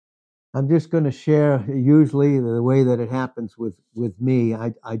I'm just going to share, usually the way that it happens with me.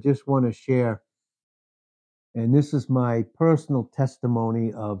 I just want to share, and this is my personal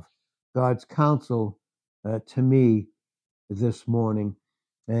testimony of God's counsel to me this morning.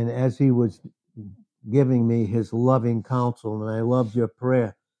 And as he was giving me his loving counsel, and I loved your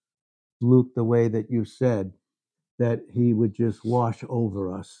prayer, Luke, the way that you said that he would just wash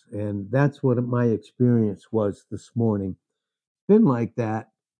over us. And that's what my experience was this morning. Been like that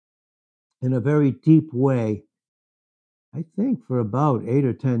in a very deep way, I think, for about 8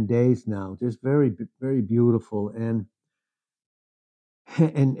 or 10 days now. Just very, very beautiful. And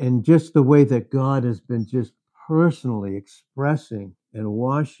just the way that God has been just personally expressing and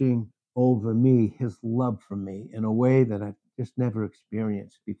washing over me his love for me in a way that I've just never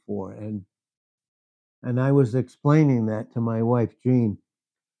experienced before. And I was explaining that to my wife Jean,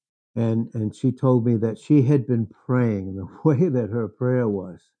 and she told me that she had been praying the way that her prayer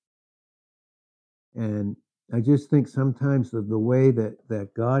was. And I just think sometimes the way that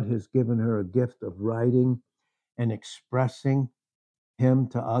God has given her a gift of writing and expressing him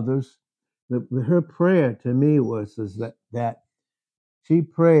to others. Her prayer to me was that she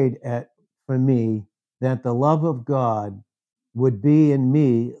prayed for me that the love of God would be in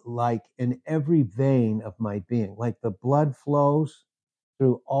me like in every vein of my being, like the blood flows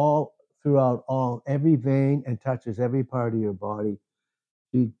throughout every vein and touches every part of your body.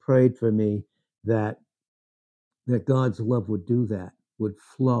 She prayed for me that God's love would do that, would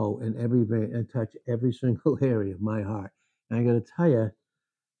flow in every vein and touch every single area of my heart. And I got to tell you,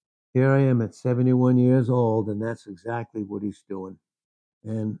 here I am at 71 years old, and that's exactly what he's doing.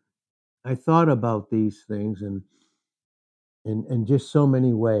 And I thought about these things and in just so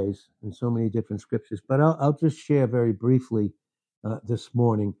many ways, in so many different scriptures. But I'll just share very briefly this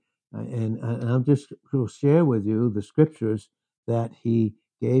morning, and I'll just share with you the scriptures that he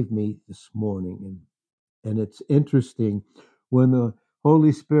gave me this morning. And it's interesting when the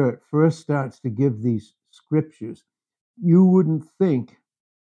Holy Spirit first starts to give these scriptures, you wouldn't think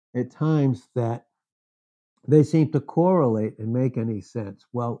at times that they seem to correlate and make any sense.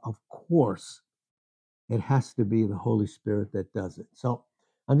 Well, of course, it has to be the Holy Spirit that does it. So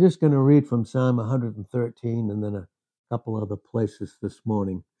I'm just going to read from Psalm 113 and then a couple other places this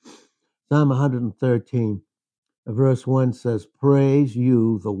morning. Psalm 113, verse 1 says, "Praise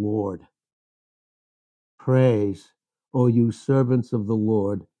you, the Lord. Praise, O you servants of the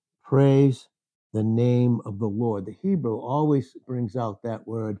Lord. Praise the name of the Lord." The Hebrew always brings out that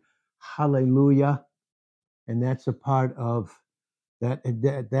word, hallelujah. And that's a part of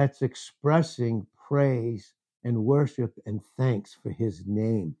that's expressing praise and worship and thanks for his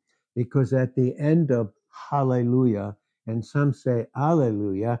name. Because at the end of hallelujah, and some say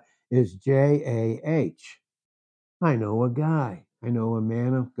alleluia, is Jah. I know a guy. I know a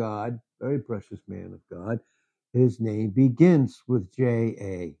man of God, very precious man of God. His name begins with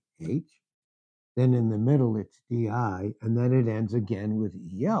Jah. Then in the middle it's Di, and then it ends again with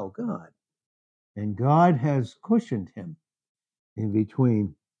Yel, God. And God has cushioned him in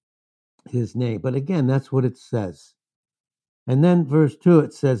between his name. But again, that's what it says. And then verse 2,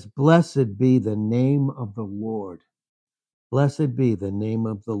 it says, "Blessed be the name of the Lord." Blessed be the name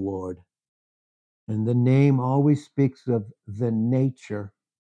of the Lord. And the name always speaks of the nature,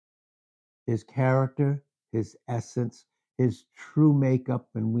 his character, his essence, his true makeup.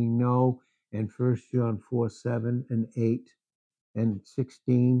 And we know in 1 John 4, 7 and 8 and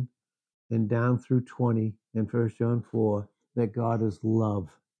 16 and down through 20 in 1 John 4 that God is love.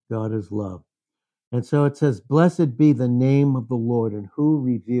 God is love. And so it says, "Blessed be the name of the Lord," and who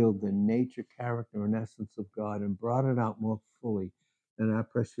revealed the nature, character, and essence of God and brought it out more fully than our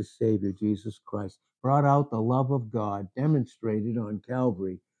precious Savior, Jesus Christ. Brought out the love of God demonstrated on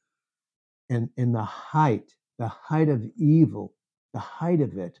Calvary. And in the height of evil, the height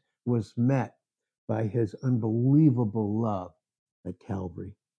of it was met by his unbelievable love at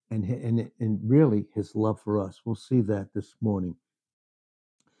Calvary. And really his love for us. We'll see that this morning.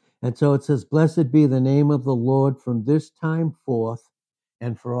 And so it says, "Blessed be the name of the Lord from this time forth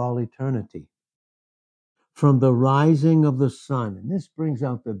and for all eternity." From the rising of the sun. And this brings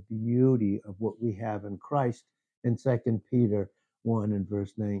out the beauty of what we have in Christ in 2 Peter 1 and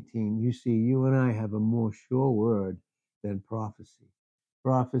verse 19. You see, you and I have a more sure word than prophecy.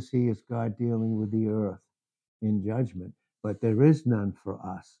 Prophecy is God dealing with the earth in judgment, but there is none for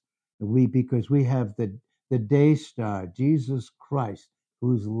us. Because we have the day star, Jesus Christ,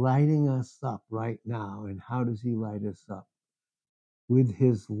 who's lighting us up right now. And how does he light us up? With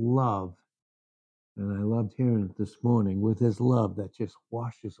his love. And I loved hearing it this morning, with his love that just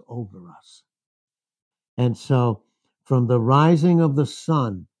washes over us. And so from the rising of the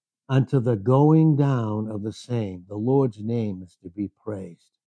sun unto the going down of the same. The Lord's name is to be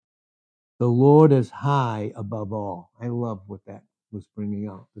praised. The Lord is high above all. I love what that was bringing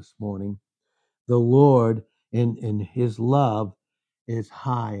out this morning. The Lord in his love is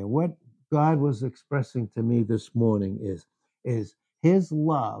high. And what God was expressing to me this morning is his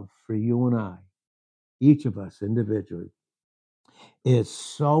love for you and I, each of us individually, is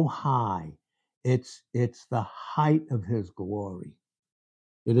so high. It's the height of his glory.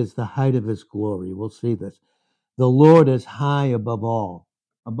 It is the height of his glory. We'll see this. The Lord is high above all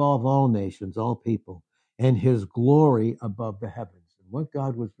nations, all people, and his glory above the heavens. And what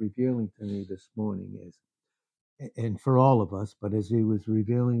God was revealing to me this morning is, and for all of us, but as he was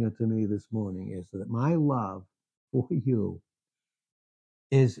revealing it to me this morning, is that my love for you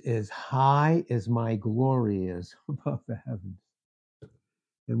is as high as my glory is above the heavens.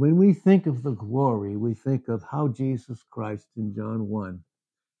 And when we think of the glory, we think of how Jesus Christ in John 1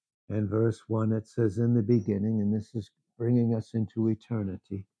 and verse 1, it says, in the beginning, and this is bringing us into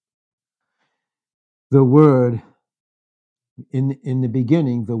eternity, the Word, in the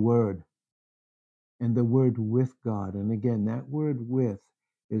beginning, the Word, and the Word with God. And again, that word with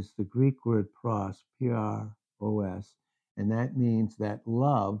is the Greek word pros, P-R-O-S, and that means that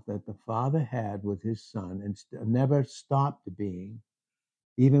love that the Father had with his Son and never stopped being,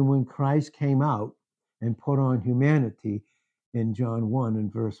 even when Christ came out and put on humanity in John 1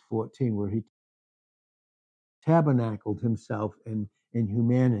 and verse 14, where he tabernacled himself in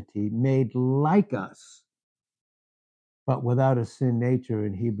humanity, made like us, but without a sin nature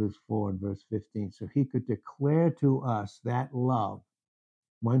in Hebrews 4 and verse 15. So he could declare to us that love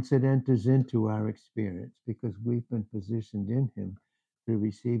once it enters into our experience, because we've been positioned in him through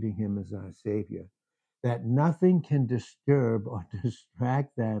receiving him as our Savior, that nothing can disturb or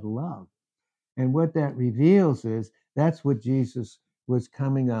distract that love. And what that reveals is that's what Jesus was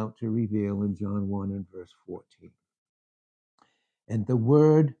coming out to reveal in John 1 and verse 14. And the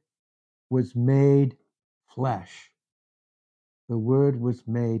Word was made flesh. The Word was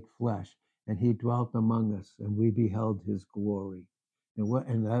made flesh, and he dwelt among us, and we beheld his glory.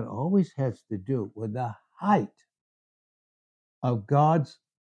 And that always has to do with the height of God's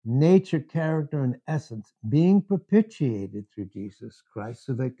nature, character, and essence being propitiated through Jesus Christ,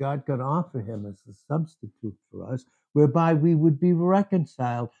 so that God could offer him as a substitute for us, whereby we would be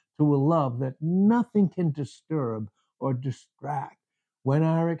reconciled to a love that nothing can disturb or distract when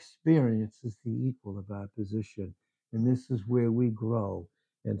our experience is the equal of our position. And this is where we grow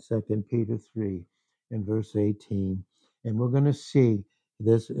in 2 Peter 3 and verse 18. And we're going to see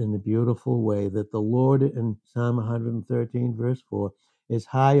this in a beautiful way, that the Lord in Psalm 113 verse 4 is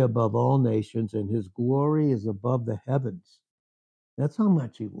high above all nations, and his glory is above the heavens. That's how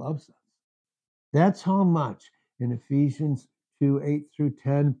much he loves us. That's how much in Ephesians 2 8 through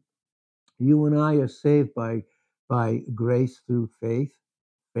 10, you and I are saved by grace through faith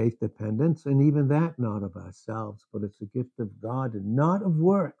dependence, and even that not of ourselves, but it's a gift of God and not of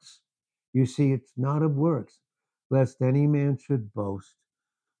works. You see, it's not of works, lest any man should boast.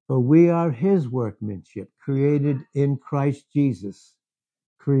 For we are his workmanship, created in Christ Jesus.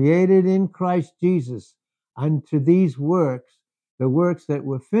 Created in Christ Jesus unto these works, the works that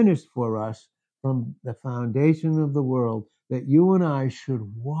were finished for us from the foundation of the world, that you and I should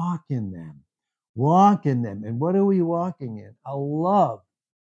walk in them. Walk in them. And what are we walking in? A love.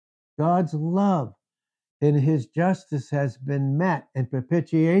 God's love. And his justice has been met in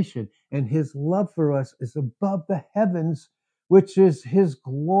propitiation. And his love for us is above the heavens, which is his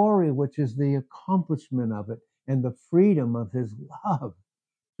glory, which is the accomplishment of it and the freedom of his love,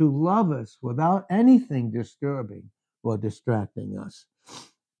 to love us without anything disturbing or distracting us.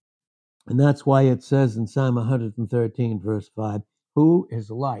 And that's why it says in Psalm 113, verse 5, who is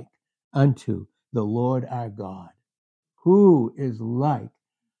like unto the Lord our God? Who is like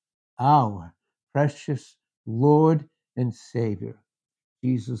our precious Lord and Savior,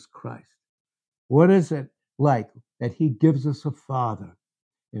 Jesus Christ? What is it like that he gives us a father?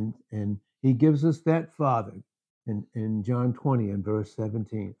 And he gives us that father in John 20 and verse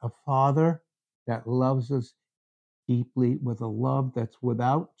 17, a father that loves us deeply with a love that's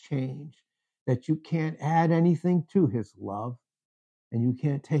without change, that you can't add anything to his love and you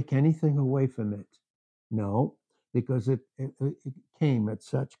can't take anything away from it. No, because it came at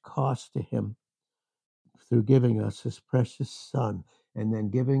such cost to him through giving us his precious son and then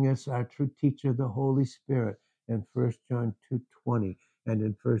giving us our true teacher, the Holy Spirit, in 1 John 2:20 and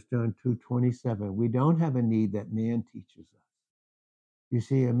in 1 John 2:27. We don't have a need that man teaches us. You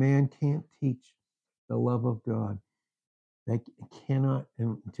see, a man can't teach the love of God. They cannot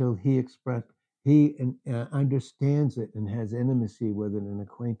until he expressed. He understands it and has intimacy with it and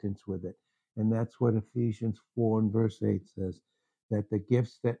acquaintance with it. And that's what Ephesians 4 and verse 8 says, that the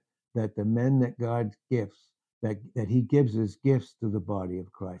gifts that the men that God gifts, that he gives as gifts to the body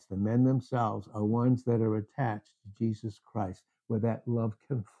of Christ, the men themselves are ones that are attached to Jesus Christ, where that love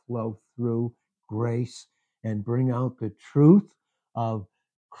can flow through grace and bring out the truth of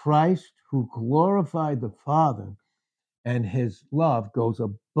Christ, who glorified the Father, and his love goes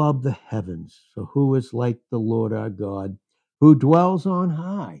above the heavens. So who is like the Lord our God, who dwells on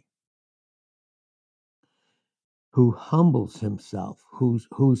high, who humbles himself,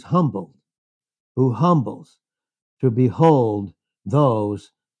 who's humbled, who humbles to behold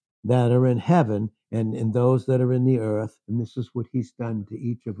those that are in heaven and in those that are in the earth. And this is what he's done to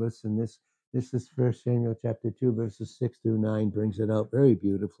each of us. And this is 1 Samuel chapter 2, verses 6 through 9 brings it out very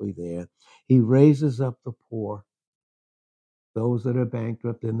beautifully there. He raises up the poor, those that are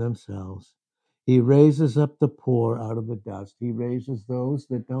bankrupt in themselves. He raises up the poor out of the dust. He raises those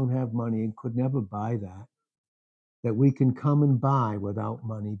that don't have money and could never buy that we can come and buy without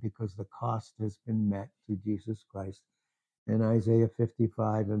money because the cost has been met through Jesus Christ. In Isaiah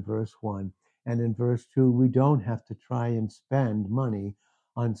 55 and verse 1. And in verse 2, we don't have to try and spend money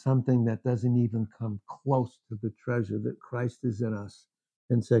on something that doesn't even come close to the treasure that Christ is in us.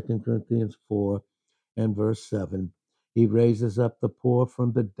 In 2 Corinthians 4 and verse 7, he raises up the poor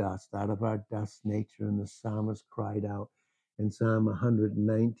from the dust, out of our dust nature. And the psalmist cried out in Psalm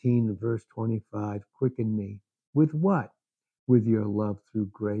 119 and verse 25, quicken me. With what? With your love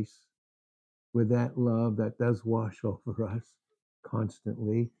through grace, with that love that does wash over us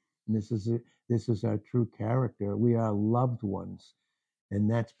constantly. And this is it. This is our true character. We are loved ones. And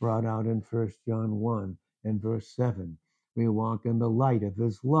that's brought out in 1 John 1 and verse 7. We walk in the light of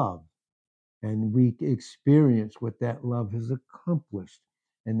his love. And we experience what that love has accomplished.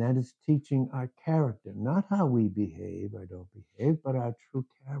 And that is teaching our character, not how we behave or don't behave, but our true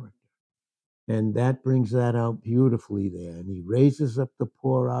character. And that brings that out beautifully there. And he raises up the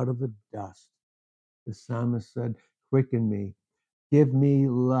poor out of the dust. The psalmist said, quicken me, give me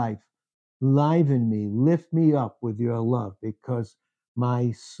life, liven me, lift me up with your love, because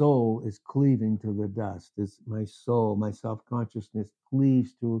my soul is cleaving to the dust. My soul, my self-consciousness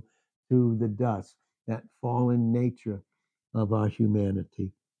cleaves to the dust, that fallen nature of our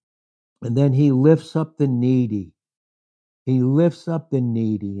humanity. And then he lifts up the needy. He lifts up the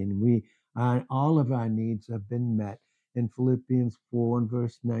needy, and all of our needs have been met. In Philippians 4 and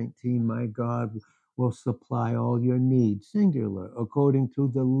verse 19, my God will supply all your needs, singular, according to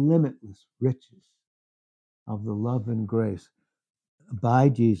the limitless riches of the love and grace by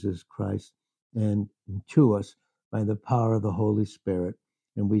Jesus Christ and to us by the power of the Holy Spirit.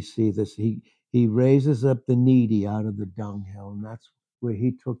 And we see this. He raises up the needy out of the dunghill, and that's where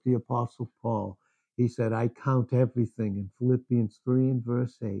he took the Apostle Paul. He said, I count everything in Philippians 3 and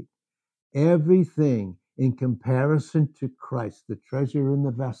verse 8. Everything in comparison to Christ, the treasure in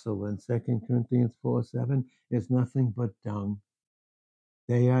the vessel in 2 Corinthians 4, 7, is nothing but dung.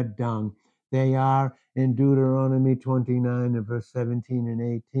 They are dung. They are, in Deuteronomy 29 and verse 17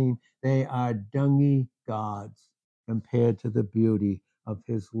 and 18, they are dungy gods compared to the beauty of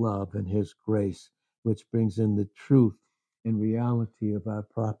his love and his grace, which brings in the truth and reality of our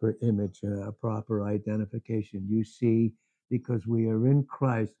proper image and our proper identification. You see, because we are in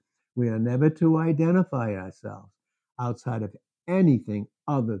Christ, we are never to identify ourselves outside of anything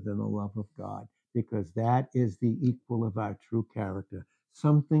other than the love of God, because that is the equal of our true character,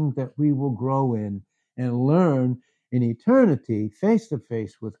 something that we will grow in and learn in eternity, face to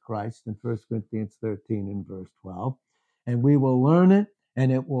face with Christ in 1 Corinthians 13 and verse 12. And we will learn it,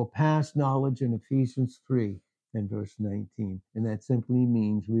 and it will pass knowledge in Ephesians 3 and verse 19. And that simply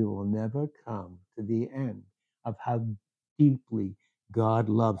means we will never come to the end of how deeply God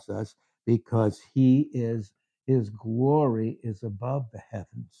loves us, because his glory is above the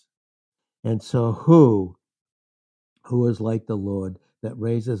heavens. And so who is like the Lord, that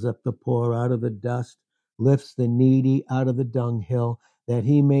raises up the poor out of the dust, lifts the needy out of the dunghill, that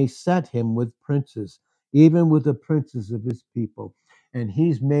he may set him with princes, even with the princes of his people. And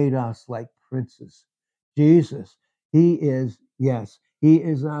he's made us like princes. Jesus, he is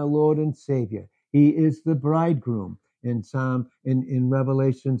our Lord and Savior. He is the bridegroom in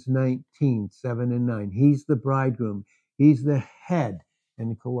Revelations 19, 7 and 9. He's the bridegroom. He's the head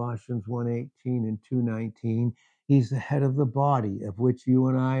in Colossians 1:18 and 2:19. He's the head of the body, of which you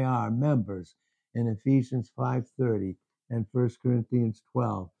and I are members, in Ephesians 5:30 and 1 Corinthians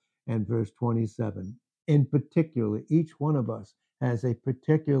 12 and verse 27. In particular, each one of us has a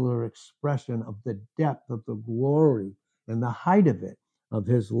particular expression of the depth of the glory and the height of it, of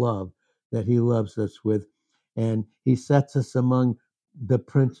his love that he loves us with. And he sets us among the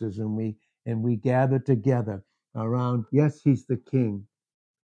princes, and we gather together around. Yes, he's the king,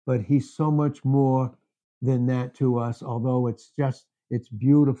 but he's so much more than that to us, although it's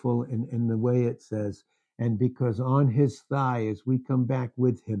beautiful in the way it says. And because on his thigh, as we come back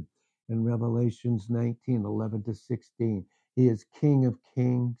with him in Revelations 19:11-16, he is King of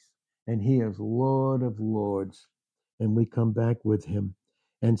kings and he is Lord of lords, and we come back with him.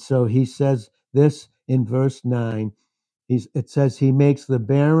 And so he says this in verse 9. It says he makes the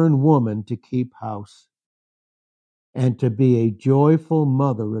barren woman to keep house and to be a joyful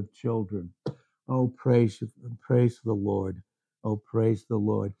mother of children. Oh, praise the Lord. Oh, praise the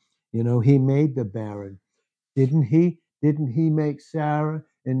Lord. You know, he made the barren. Didn't he? Didn't he make Sarah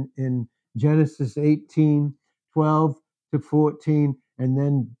in Genesis 18:12-14, and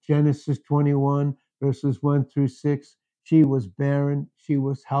then Genesis 21, verses 1-6? She was barren, she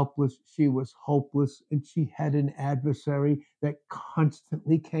was helpless, she was hopeless, and she had an adversary that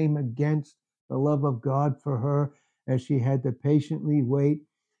constantly came against the love of God for her as she had to patiently wait,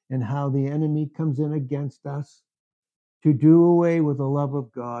 and how the enemy comes in against us to do away with the love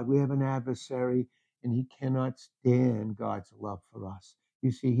of God. We have an adversary, and he cannot stand God's love for us.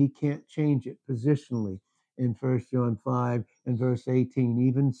 You see, he can't change it positionally in 1 John 5 and verse 18.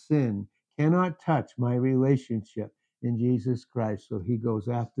 Even sin cannot touch my relationship in Jesus Christ. So he goes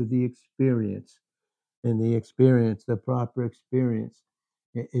after the experience, and the proper experience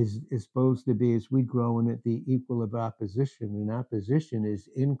is supposed to be, as we grow in it, the equal of opposition. And opposition is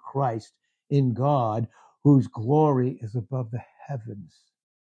in Christ, in God, whose glory is above the heavens,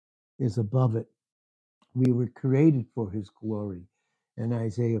 is above it. We were created for his glory in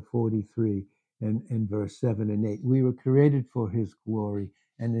Isaiah 43 and verse 7 and 8. We were created for his glory.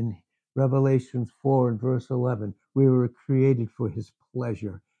 And in Revelations 4 and verse 11, we were created for his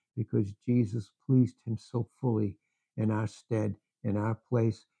pleasure, because Jesus pleased him so fully in our stead, in our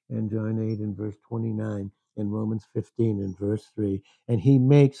place. And John 8 and verse 29, and Romans 15 and verse 3. And he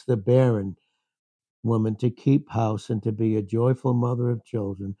makes the barren woman to keep house and to be a joyful mother of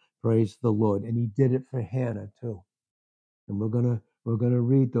children. Praise the Lord. And he did it for Hannah too. And we're gonna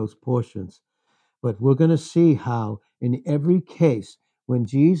read those portions. But we're gonna see how in every case when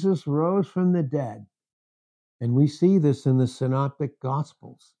Jesus rose from the dead, and we see this in the synoptic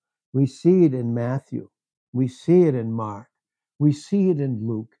gospels, we see it in Matthew, we see it in Mark, we see it in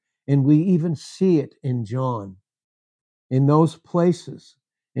Luke, and we even see it in John. In those places,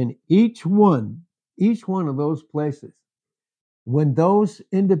 in each one of those places, when those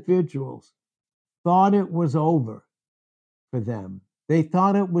individuals thought it was over for them, they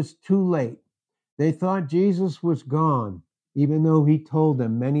thought it was too late. They thought Jesus was gone, even though he told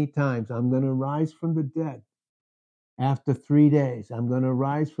them many times, I'm going to rise from the dead after 3 days. I'm going to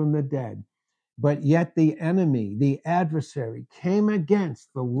rise from the dead. But yet the enemy, the adversary, came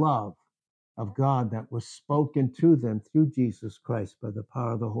against the love of God that was spoken to them through Jesus Christ by the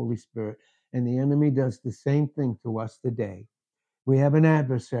power of the Holy Spirit. And the enemy does the same thing to us today. We have an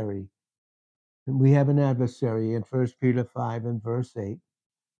adversary. We have an adversary in 1 Peter 5 and verse 8.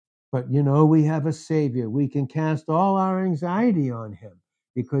 But we have a Savior. We can cast all our anxiety on him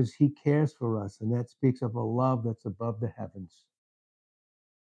because he cares for us. And that speaks of a love that's above the heavens.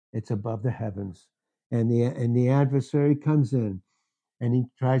 It's above the heavens. And the adversary comes in, and he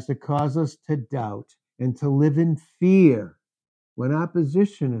tries to cause us to doubt and to live in fear when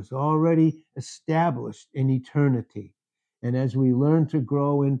opposition is already established in eternity. And as we learn to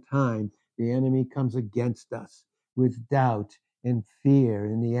grow in time, the enemy comes against us with doubt and fear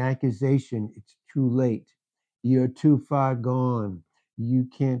and the accusation, it's too late. You're too far gone. You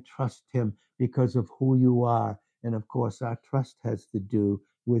can't trust him because of who you are. And of course, our trust has to do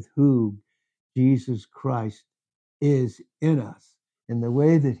with who Jesus Christ is in us, and the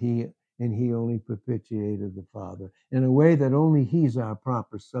way that he only propitiated the Father, in a way that only he's our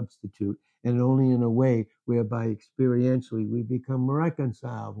proper substitute, and only in a way whereby experientially we become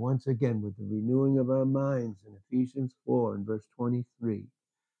reconciled once again with the renewing of our minds in Ephesians 4 and verse 23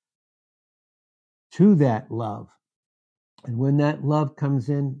 to that love. And when that love comes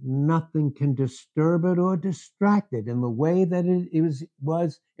in, nothing can disturb it or distract it in the way that it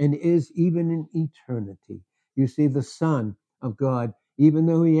was and is even in eternity. You see, the Son of God, even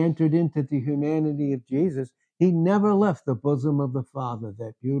though he entered into the humanity of Jesus, he never left the bosom of the Father,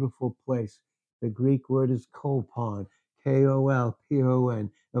 that beautiful place. The Greek word is kolpon, Kolpon,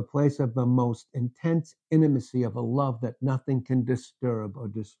 the place of the most intense intimacy of a love that nothing can disturb or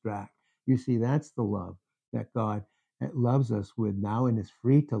distract. You see, that's the love that God loves us with now, and is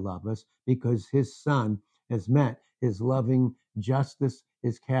free to love us because his Son has met. His loving justice,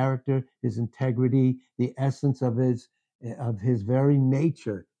 his character, his integrity, the essence of his very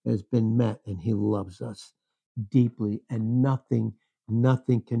nature has been met, and he loves us deeply, and nothing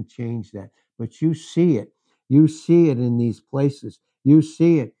can change that. But you see it. You see it in these places. You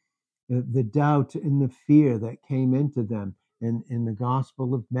see it, the doubt and the fear that came into them in the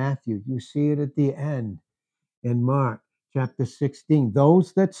Gospel of Matthew. You see it at the end in Mark chapter 16.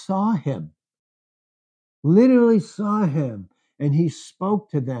 Those that saw him, literally saw him, and he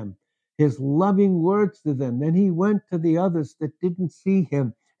spoke to them his loving words to them. Then he went to the others that didn't see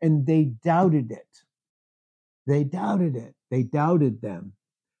him, and they doubted it. They doubted it. They doubted them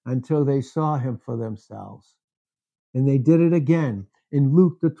until they saw him for themselves. And they did it again. In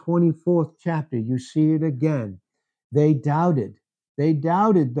Luke, the 24th chapter, you see it again. They doubted. They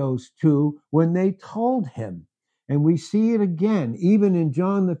doubted those two when they told him. And we see it again, even in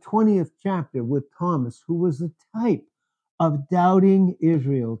John, the 20th chapter, with Thomas, who was a type of doubting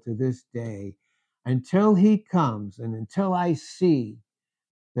Israel to this day. Until he comes and until I see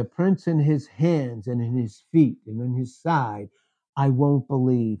the prints in his hands and in his feet and in his side, I won't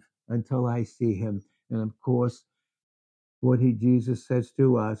believe until I see him. And of course, what Jesus says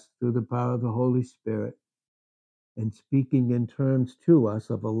to us through the power of the Holy Spirit, and speaking in terms to us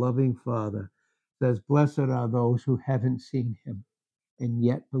of a loving Father, says, blessed are those who haven't seen him and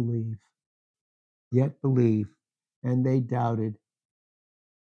yet believe. And they doubted,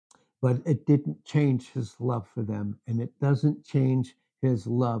 but it didn't change his love for them, and it doesn't change his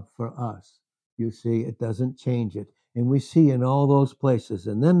love for us. You see, it doesn't change it. And we see in all those places.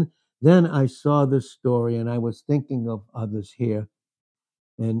 And then I saw this story, and I was thinking of others here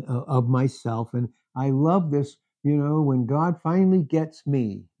and of myself. And I love this, when God finally gets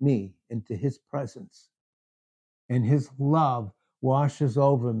me into his presence, and his love washes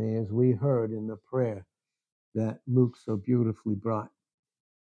over me, as we heard in the prayer that Luke so beautifully brought.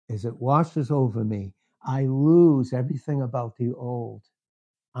 As it washes over me, I lose everything about the old.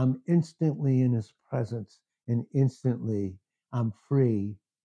 I'm instantly in his presence, and instantly I'm free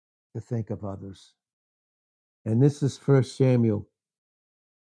to think of others. And this is 1 Samuel,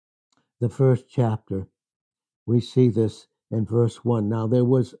 the first chapter. We see this in verse 1. Now there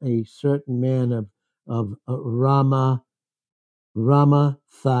was a certain man of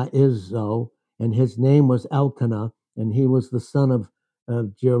Ramathaizzo, and his name was Elkanah, and he was the son of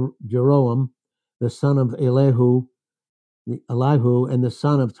Jeroam, the son of Elihu, and the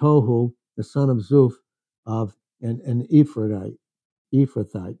son of Tohu, the son of Zuph, of an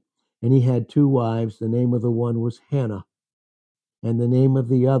Ephrathite. And he had two wives. The name of the one was Hannah, and the name of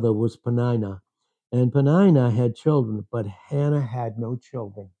the other was Peninnah. And Peninnah had children, but Hannah had no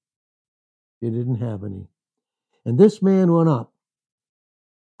children. She didn't have any. And this man went up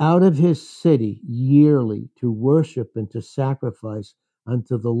out of his city yearly to worship and to sacrifice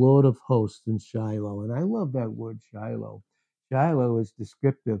unto the Lord of hosts in Shiloh. And I love that word, Shiloh. Shiloh is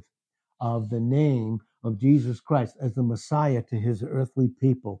descriptive of the name of Jesus Christ as the Messiah to his earthly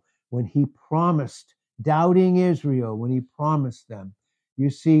people. When he promised, doubting Israel, when he promised them, you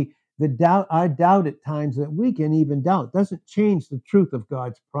see, our doubt at times that we can even doubt doesn't change the truth of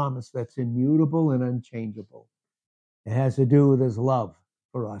God's promise that's immutable and unchangeable. It has to do with his love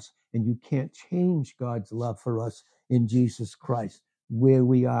for us. And you can't change God's love for us in Jesus Christ, where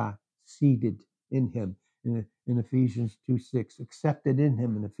we are seated in him in Ephesians 2:6, accepted in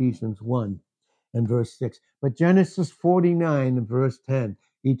him in Ephesians 1 and verse 6. But Genesis 49 and verse 10,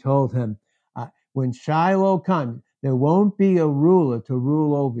 he told him, when Shiloh comes, there won't be a ruler to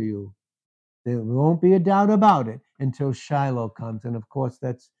rule over you. There won't be a doubt about it until Shiloh comes. And of course,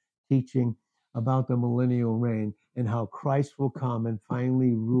 that's teaching about the millennial reign and how Christ will come and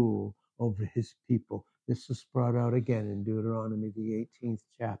finally rule over his people. This is brought out again in Deuteronomy, the 18th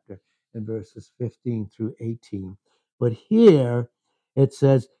chapter, and verses 15 through 18. But here it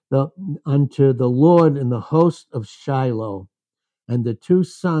says, unto the Lord in the host of Shiloh, and the two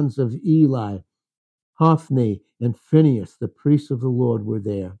sons of Eli, Hophni and Phinehas, the priests of the Lord, were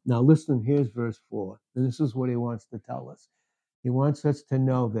there. Now listen, here's verse 4. And this is what he wants to tell us. He wants us to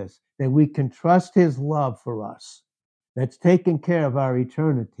know this, that we can trust his love for us. That's taking care of our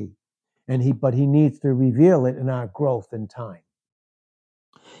eternity. But he needs to reveal it in our growth in time.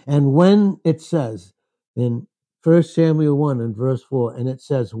 And when it says in 1 Samuel 1 and verse 4, and it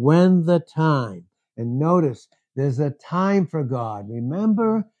says, when the time, and notice there's a time for God.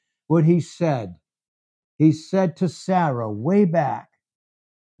 Remember what he said. He said to Sarah way back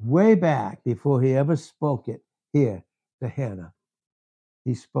before he ever spoke it here to Hannah.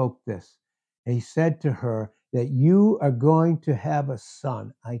 He spoke this. He said to her that you are going to have a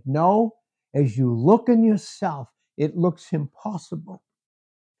son. I know as you look in yourself, it looks impossible.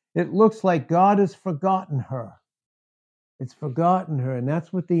 It looks like God has forgotten her. It's forgotten her, and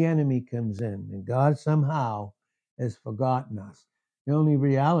that's what the enemy comes in. And God somehow has forgotten us. The only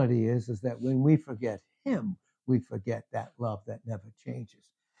reality is that when we forget him, we forget that love that never changes.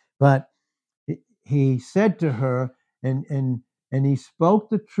 But he said to her, and he spoke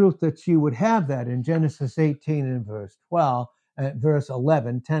the truth that she would have that in Genesis 18 and verse 12, verse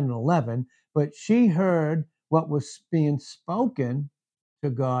 11, 10 and 11. But she heard what was being spoken to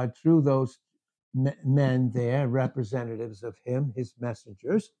God through those men there, representatives of him, his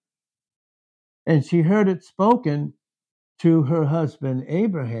messengers. And she heard it spoken to her husband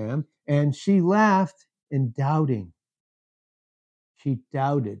Abraham, and she laughed in doubting. She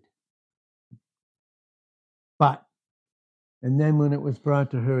doubted. But, and then when it was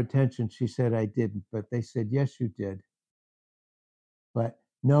brought to her attention, she said, I didn't. But they said, yes, you did. But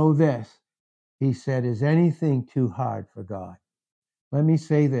know this, he said, is anything too hard for God? Let me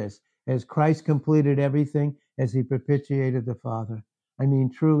say this. Has Christ completed everything? Has he propitiated the Father? I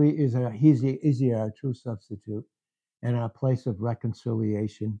mean, truly, is he our true substitute and our place of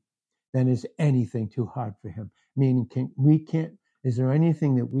reconciliation? Then is anything too hard for him? Meaning, is there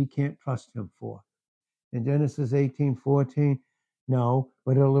anything that we can't trust him for? In Genesis 18:14, no,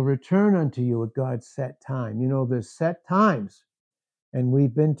 but it'll return unto you at God's set time. You know, there's set times, and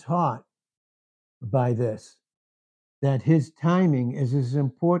we've been taught by this, that his timing is as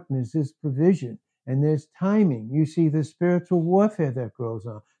important as his provision. And there's timing. You see the spiritual warfare that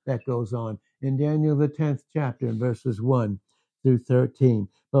goes on in Daniel the 10th chapter in verses 1 through 13.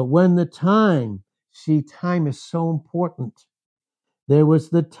 But when the time, see, time is so important. There was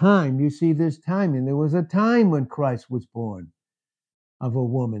the time, you see this timing. There was a time when Christ was born of a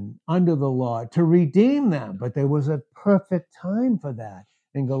woman under the law to redeem them. But there was a perfect time for that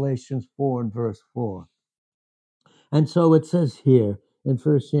in Galatians 4 and verse 4. And so it says here in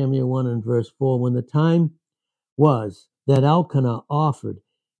 1 Samuel 1 and verse 4, when the time was that Elkanah offered,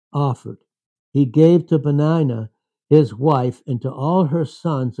 he gave to Peninnah his wife and to all her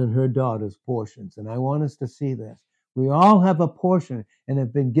sons and her daughters portions. And I want us to see this. We all have a portion and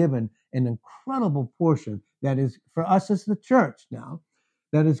have been given an incredible portion that is for us as the church now,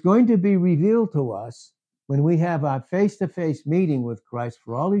 that is going to be revealed to us when we have our face-to-face meeting with Christ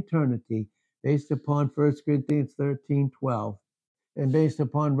for all eternity, based upon 1 Corinthians 13:12, and based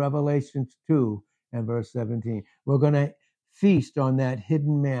upon Revelations 2 and verse 17. We're going to feast on that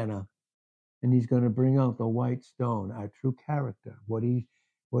hidden manna, and he's going to bring out the white stone, our true character, what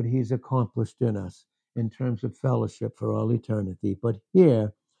he's accomplished in us in terms of fellowship for all eternity. But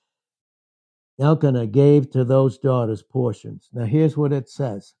here, Elkanah gave to those daughters portions. Now here's what it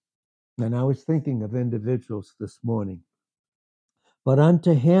says. And I was thinking of individuals this morning. But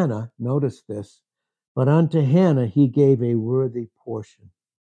unto Hannah, notice this, but unto Hannah he gave a worthy portion,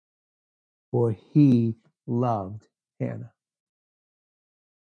 for he loved Hannah.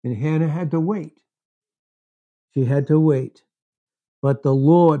 And Hannah had to wait. She had to wait. But the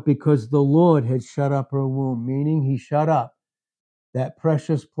Lord, because the Lord had shut up her womb, meaning he shut up that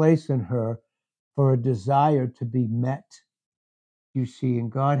precious place in her for a desire to be met. You see,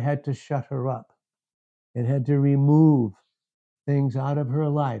 and God had to shut her up and had to remove things out of her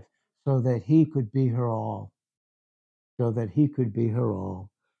life so that he could be her all. So that he could be her all.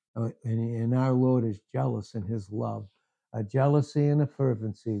 And our Lord is jealous in his love. A jealousy and a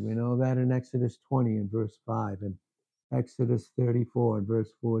fervency. We know that in Exodus 20 and verse 5, and Exodus 34 and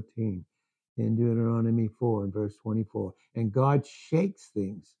verse 14, in Deuteronomy 4 and verse 24. And God shakes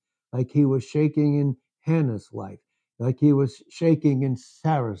things like he was shaking in Hannah's life, like he was shaking in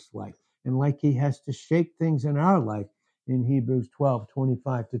Sarah's life, and like he has to shake things in our life in Hebrews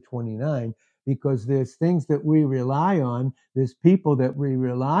 12:25-29, because there's things that we rely on, there's people that we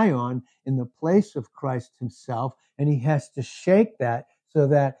rely on in the place of Christ himself, and he has to shake that so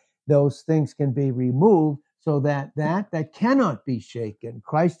that those things can be removed, so that cannot be shaken,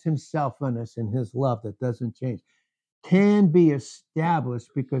 Christ himself in us in his love that doesn't change, can be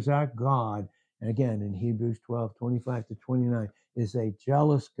established, because our God, again in Hebrews 12:25-29, is a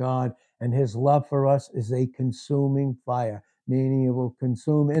jealous God, and his love for us is a consuming fire, meaning it will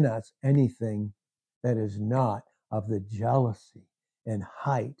consume in us anything that is not of the jealousy and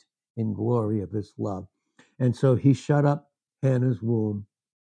height and glory of his love. And so he shut up Hannah's womb.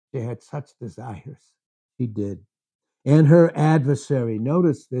 She had such desires. She did. And her adversary,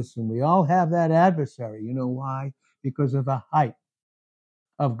 notice this, and we all have that adversary. You know why? Because of the height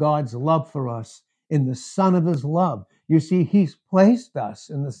of God's love for us in the Son of his love. You see, he's placed us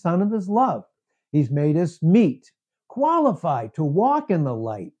in the Son of his love. He's made us meet, qualified to walk in the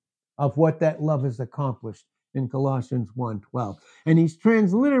light of what that love has accomplished in Colossians 1:12. And he's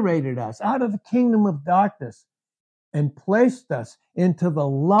transliterated us out of the kingdom of darkness and placed us into the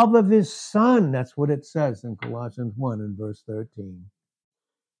love of his Son. That's what it says in Colossians 1 and verse 13.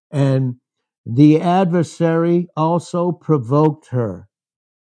 And the adversary also provoked her,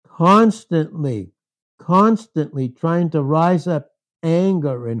 constantly trying to rise up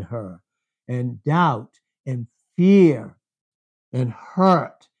anger in her, and doubt, and fear, and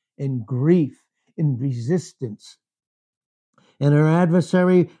hurt, and grief, and resistance. And her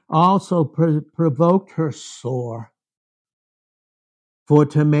adversary also provoked her sore, for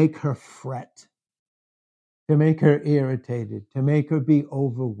to make her fret, to make her irritated, to make her be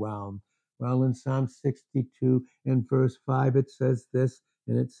overwhelmed. Well, in Psalm 62 and verse 5, it says this,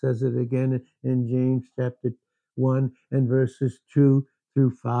 and it says it again in James chapter 1 and verses 2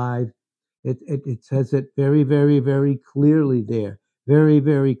 through 5. It says it very, very, very clearly there, very,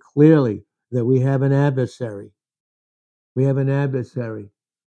 very clearly, that we have an adversary. We have an adversary.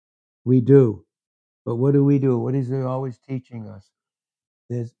 We do. But what do? What is it always teaching us?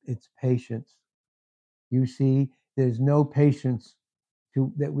 It's patience. You see, there's no patience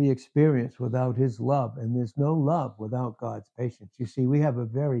that we experience without his love, and there's no love without God's patience. You see, we have a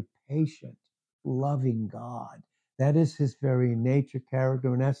very patient, loving God. That is his very nature,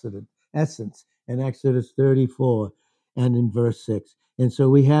 character, and essence in Exodus 34 and in verse 6. And so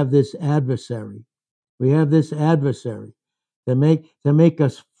we have this adversary. We have this adversary to make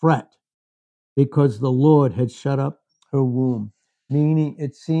us fret because the Lord had shut up her womb. Meaning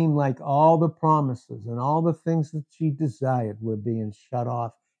it seemed like all the promises and all the things that she desired were being shut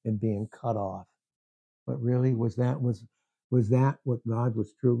off and being cut off. But really, was that what God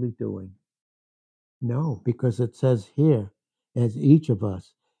was truly doing? No, because it says here, as each of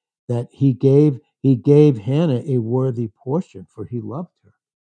us, that he gave Hannah a worthy portion, for he loved her.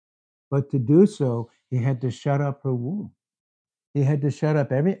 But to do so, he had to shut up her womb. He had to shut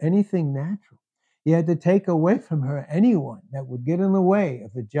up anything natural. He had to take away from her anyone that would get in the way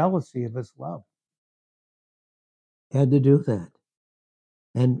of the jealousy of his love. He had to do that.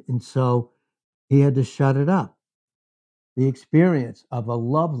 And so he had to shut it up. The experience of a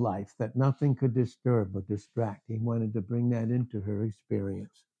love life that nothing could disturb or distract. He wanted to bring that into her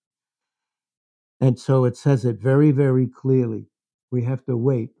experience. And so it says it very, very clearly. We have to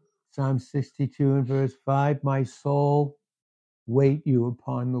wait. Psalm 62 and verse 5, my soul, wait you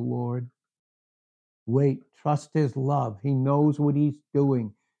upon the Lord. Wait, trust his love. He knows what he's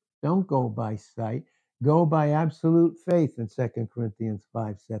doing. Don't go by sight. Go by absolute faith in 2 Corinthians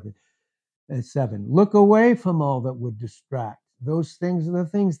 5:7. Look away from all that would distract. Those things are the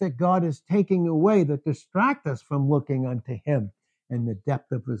things that God is taking away that distract us from looking unto him and the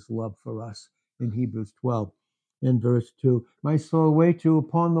depth of his love for us in Hebrews 12 and verse 2. My soul, wait you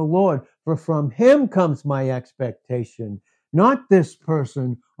upon the Lord, for from him comes my expectation. Not this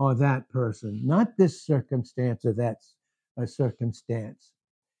person or that person, not this circumstance or that circumstance.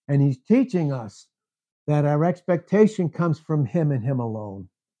 And he's teaching us that our expectation comes from him and him alone.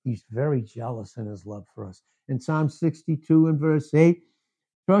 He's very jealous in his love for us. In Psalm 62 and verse 8,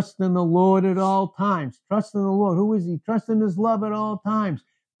 trust in the Lord at all times. Trust in the Lord. Who is he? Trust in his love at all times.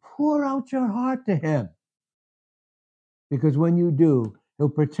 Pour out your heart to him. Because when you do, he'll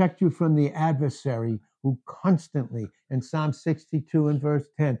protect you from the adversary who constantly, in Psalm 62 and verse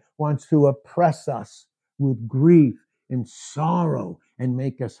 10, wants to oppress us with grief and sorrow and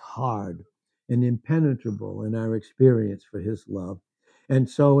make us hard and impenetrable in our experience for his love. And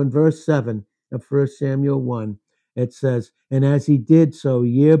so in verse 7 of 1 Samuel 1, it says, and as he did so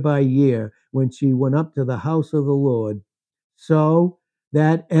year by year, when she went up to the house of the Lord, so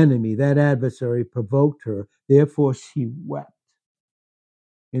that enemy, that adversary, provoked her. Therefore she wept.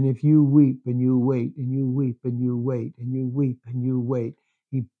 And if you weep and you wait and you weep and you wait and you weep and you wait,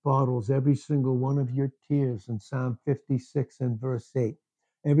 he bottles every single one of your tears in Psalm 56 and verse 8.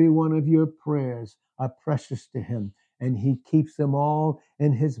 Every one of your prayers are precious to him, and he keeps them all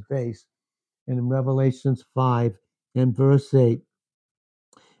in his vase. And in Revelations 5 and verse 8,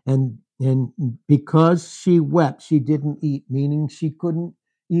 and because she wept, she didn't eat, meaning she couldn't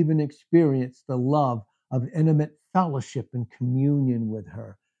even experience the love of intimate fellowship and communion with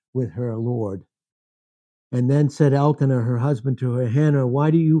her Lord. And then said Elkanah, her husband, to her, Hannah, why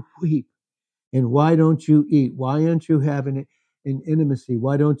do you weep? And why don't you eat? Why aren't you having an intimacy?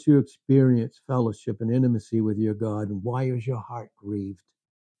 Why don't you experience fellowship and intimacy with your God? And why is your heart grieved?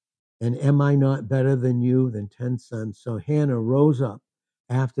 And am I not better than you, than 10 sons? So Hannah rose up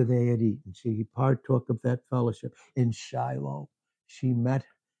after they had eaten. She partook of that fellowship in Shiloh. She met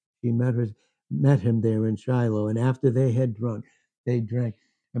him there in Shiloh. And after they had drunk, they drank.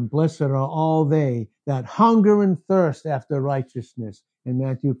 And blessed are all they that hunger and thirst after righteousness, in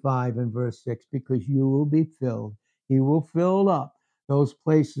Matthew 5 and verse 6, because you will be filled. He will fill up those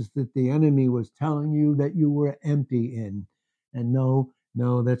places that the enemy was telling you that you were empty in. And no,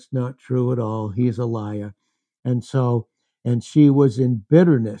 that's not true at all. He's a liar. And so, and she was in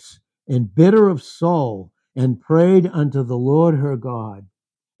bitterness, and bitter of soul, and prayed unto the Lord her God,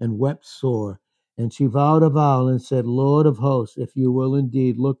 and wept sore. And she vowed a vow and said, Lord of hosts, if you will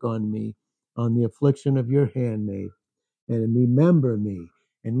indeed look on me, on the affliction of your handmaid, and remember me.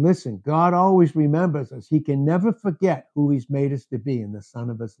 And listen, God always remembers us. He can never forget who he's made us to be in the Son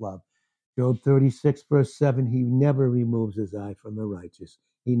of his love. Job 36, verse 7, he never removes his eye from the righteous.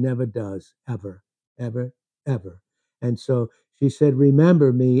 He never does, ever, ever, ever. And so she said,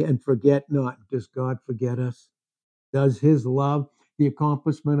 remember me and forget not. Does God forget us? Does his love, the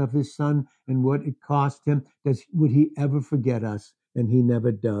accomplishment of his son and what it cost him, would he ever forget us? And he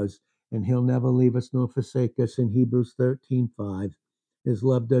never does. And he'll never leave us nor forsake us in Hebrews 13:5. His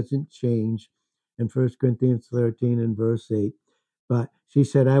love doesn't change. In 1 Corinthians 13 and verse 8. But she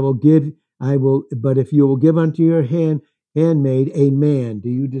said, but if you will give unto your handmaid a man, do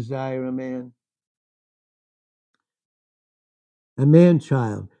you desire a man? A man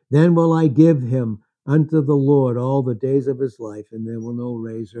child, then will I give him unto the Lord all the days of his life, and there will no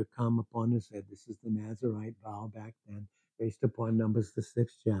razor come upon his head. This is the Nazarite vow back then, based upon Numbers, the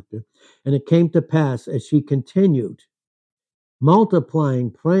 6th chapter. And it came to pass, as she continued,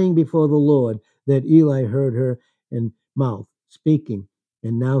 multiplying, praying before the Lord, that Eli heard her in mouth, speaking.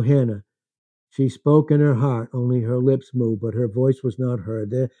 And now Hannah, she spoke in her heart, only her lips moved, but her voice was not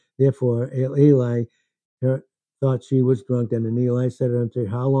heard. Therefore Eli thought she was drunk. And Eli said unto her,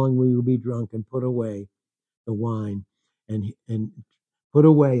 how long will you be drunk? And put away the wine, and put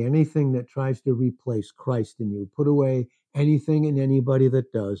away anything that tries to replace Christ in you. Put away anything and anybody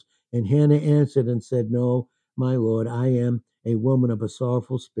that does. And Hannah answered and said, no, my Lord, I am a woman of a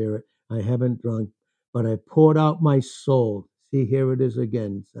sorrowful spirit. I haven't drunk, but I poured out my soul. See, here it is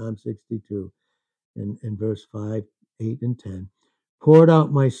again, Psalm 62, in verse 5, 8, and 10. Poured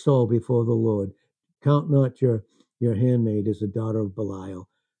out my soul before the Lord. Count not your handmaid as a daughter of Belial.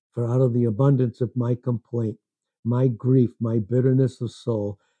 For out of the abundance of my complaint, my grief, my bitterness of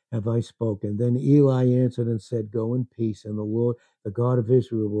soul, have I spoken. Then Eli answered and said, go in peace, and the Lord, the God of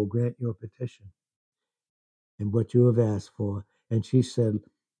Israel, will grant your petition and what you have asked for. And she said,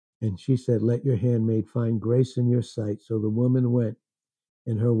 let your handmaid find grace in your sight. So the woman went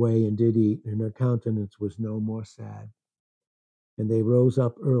in her way and did eat, and her countenance was no more sad. And they rose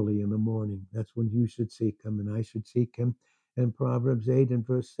up early in the morning. That's when you should seek him, and I should seek him. And Proverbs 8 and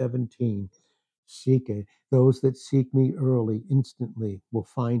verse 17, seek it. Those that seek me early, instantly, will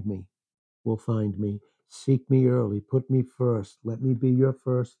find me. Seek me early. Put me first. Let me be your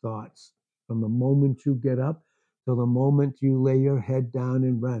first thoughts. From the moment you get up till the moment you lay your head down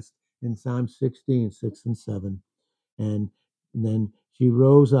and rest, in Psalm 16, 6 and 7. And then she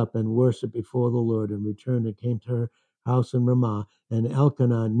rose up and worshipped before the Lord, and returned and came to her house in Ramah. And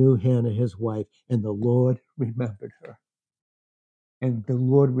Elkanah knew Hannah his wife, and the Lord remembered her. And the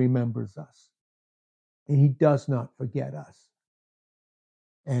Lord remembers us. And he does not forget us.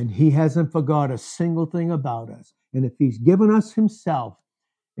 And he hasn't forgot a single thing about us. And if he's given us himself,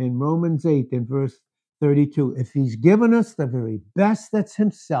 in Romans 8 and verse 32, if he's given us the very best that's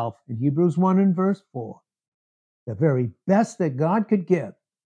himself, in Hebrews 1 and verse 4, the very best that God could give,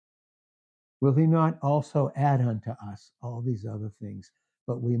 will he not also add unto us all these other things?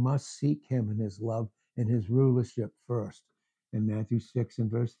 But we must seek him in his love and his rulership first. In Matthew 6 and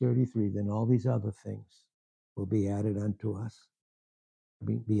verse 33, then all these other things will be added unto us.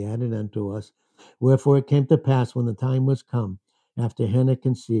 Be added unto us. Wherefore it came to pass, when the time was come, after Hannah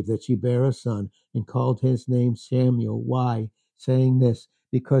conceived, that she bare a son, and called his name Samuel. Why? Saying this,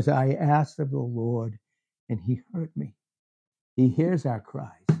 because I asked of the Lord, and he heard me. He hears our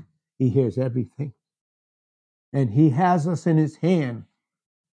cries. He hears everything. And he has us in his hand.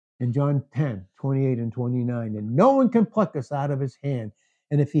 In John 10, 28 and 29. And no one can pluck us out of his hand.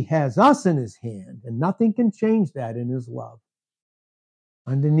 And if he has us in his hand, and nothing can change that in his love.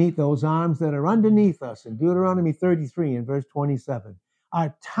 Underneath those arms that are underneath us, in Deuteronomy 33 and verse 27.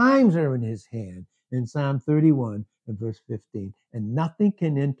 Our times are in his hand, in Psalm 31 and verse 15. And nothing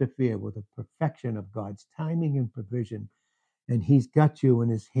can interfere with the perfection of God's timing and provision. And he's got you in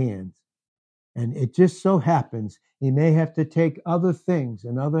his hands. And it just so happens he may have to take other things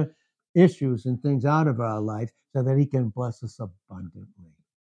and other issues and things out of our life so that he can bless us abundantly.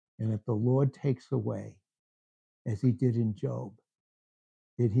 And if the Lord takes away, as he did in Job,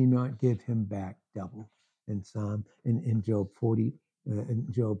 did he not give him back double in Job 40, in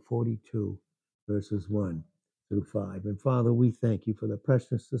Job 42, verses 1 through 5. And Father, we thank you for the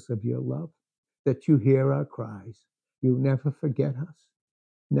preciousness of your love, that you hear our cries. You never forget us,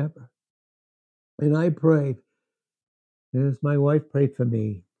 never. And I pray, as my wife prayed for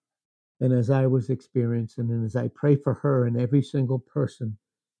me, and as I was experiencing, and as I pray for her and every single person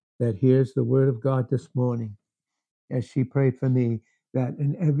that hears the word of God this morning, as she prayed for me, that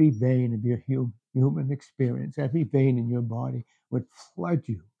in every vein of your human experience, every vein in your body would flood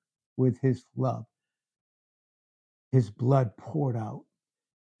you with his love, his blood poured out,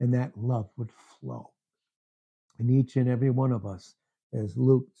 and that love would flow. And each and every one of us, as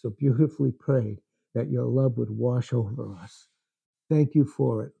Luke so beautifully prayed, that your love would wash over us. Thank you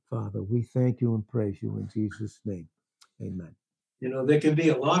for it, Father. We thank you and praise you in Jesus' name. Amen. You know, there can be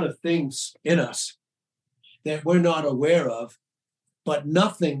a lot of things in us that we're not aware of, but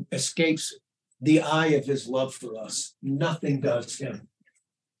nothing escapes the eye of his love for us. Nothing does him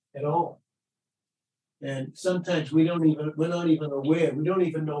at all. And sometimes we're not even aware. We don't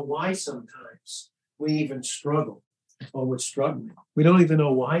even know why sometimes we even struggle or we're struggling. We don't even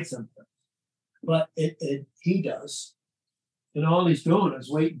know why sometimes. But he does. And all he's doing is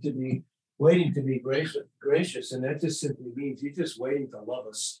waiting to be gracious. And that just simply means he's just waiting to love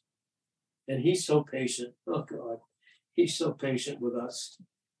us. And he's so patient. Oh God. He's so patient with us.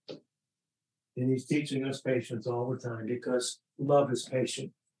 And he's teaching us patience all the time because love is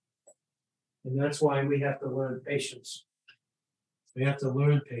patient. And that's why we have to learn patience. We have to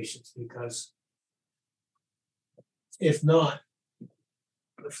learn patience because if not,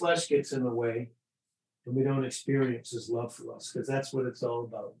 the flesh gets in the way and we don't experience his love for us because that's what it's all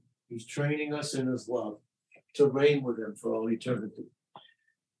about. He's training us in his love to reign with him for all eternity.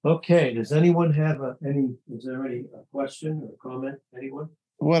 Okay, does anyone have is there any question or comment? Anyone?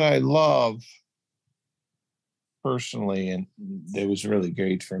 What I love personally, and it was really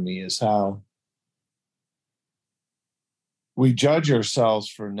great for me, is how we judge ourselves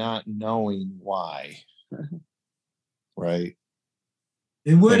for not knowing why. Right?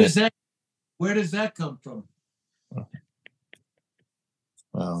 And where does that come from?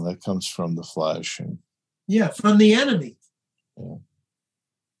 Well, that comes from the flesh. From the enemy. Yeah.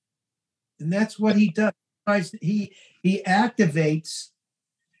 And that's what he does. He activates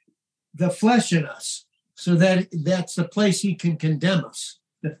the flesh in us so that that's the place he can condemn us.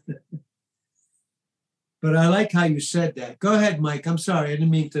 But I like how you said that. Go ahead, Mike. I'm sorry. I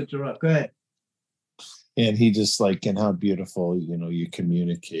didn't mean to interrupt. Go ahead. And he just and how beautiful, you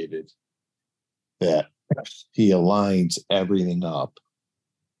communicated that he aligns everything up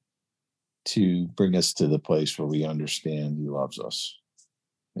to bring us to the place where we understand he loves us,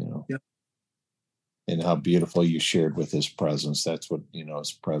 Yep. And how beautiful you shared with his presence. That's what,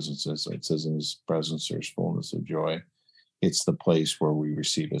 his presence is. It says in his presence, there's fullness of joy. It's the place where we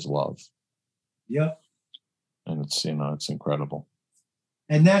receive his love. Yep. And it's, it's incredible.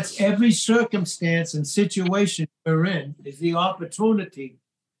 And that's every circumstance and situation we're in is the opportunity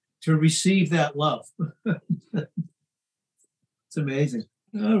to receive that love. It's amazing.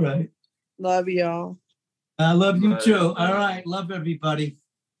 All right. Love y'all. I love you too. All right. Love everybody.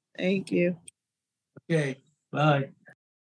 Thank you. Okay. Bye.